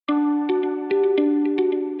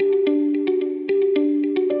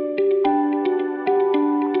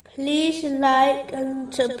like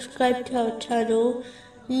and subscribe to our channel.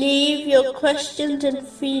 Leave your questions and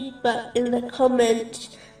feedback in the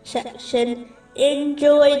comments section.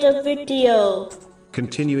 Enjoy the video.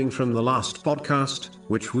 Continuing from the last podcast,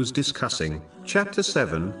 which was discussing chapter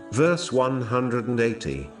 7, verse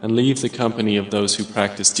 180. And leave the company of those who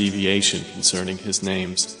practice deviation concerning his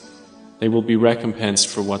names. They will be recompensed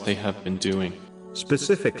for what they have been doing.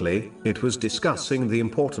 Specifically, it was discussing the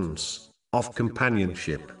importance of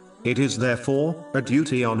companionship. It is therefore a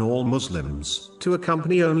duty on all Muslims to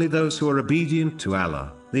accompany only those who are obedient to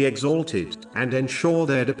Allah, the Exalted, and ensure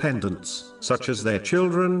their dependents, such as their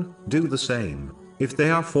children, do the same. If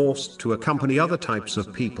they are forced to accompany other types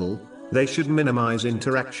of people, they should minimize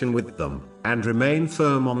interaction with them, and remain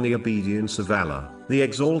firm on the obedience of Allah, the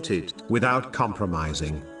Exalted, without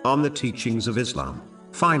compromising on the teachings of Islam.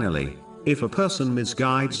 Finally, if a person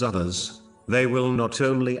misguides others, they will not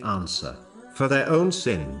only answer for their own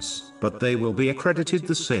sins, but they will be accredited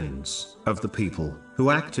the sins of the people who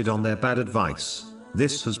acted on their bad advice.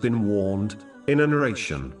 This has been warned in a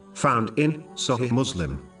narration found in Sahih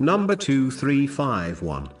Muslim, number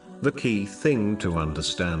 2351. The key thing to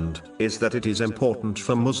understand is that it is important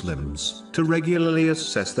for Muslims to regularly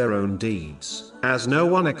assess their own deeds, as no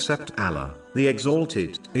one except Allah, the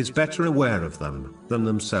Exalted, is better aware of them than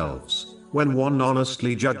themselves. When one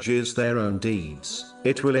honestly judges their own deeds,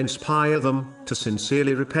 it will inspire them to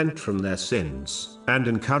sincerely repent from their sins, and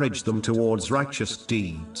encourage them towards righteous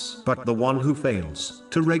deeds. But the one who fails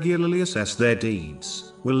to regularly assess their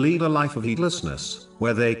deeds will lead a life of heedlessness,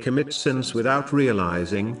 where they commit sins without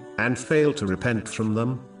realizing, and fail to repent from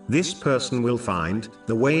them. This person will find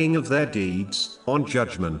the weighing of their deeds on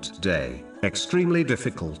Judgment Day extremely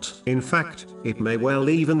difficult. In fact, it may well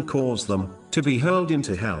even cause them to be hurled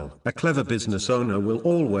into hell. A clever business owner will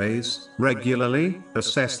always, regularly,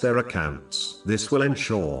 assess their accounts. This will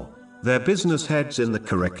ensure their business heads in the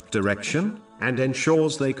correct direction, and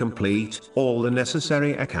ensures they complete all the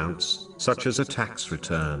necessary accounts, such as a tax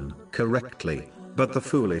return, correctly. But the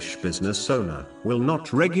foolish business owner will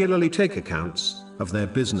not regularly take accounts of their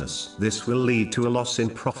business. This will lead to a loss in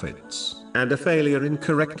profits, and a failure in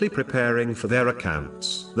correctly preparing for their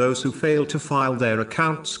accounts. Those who fail to file their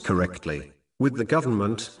accounts correctly with the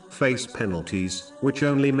government face penalties, which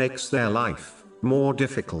only makes their life more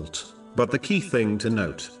difficult. But the key thing to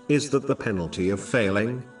note is that the penalty of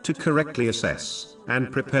failing to correctly assess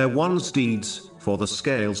and prepare one's deeds for the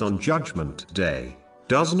scales on Judgment Day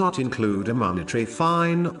does not include a monetary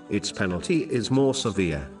fine. Its penalty is more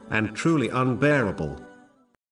severe and truly unbearable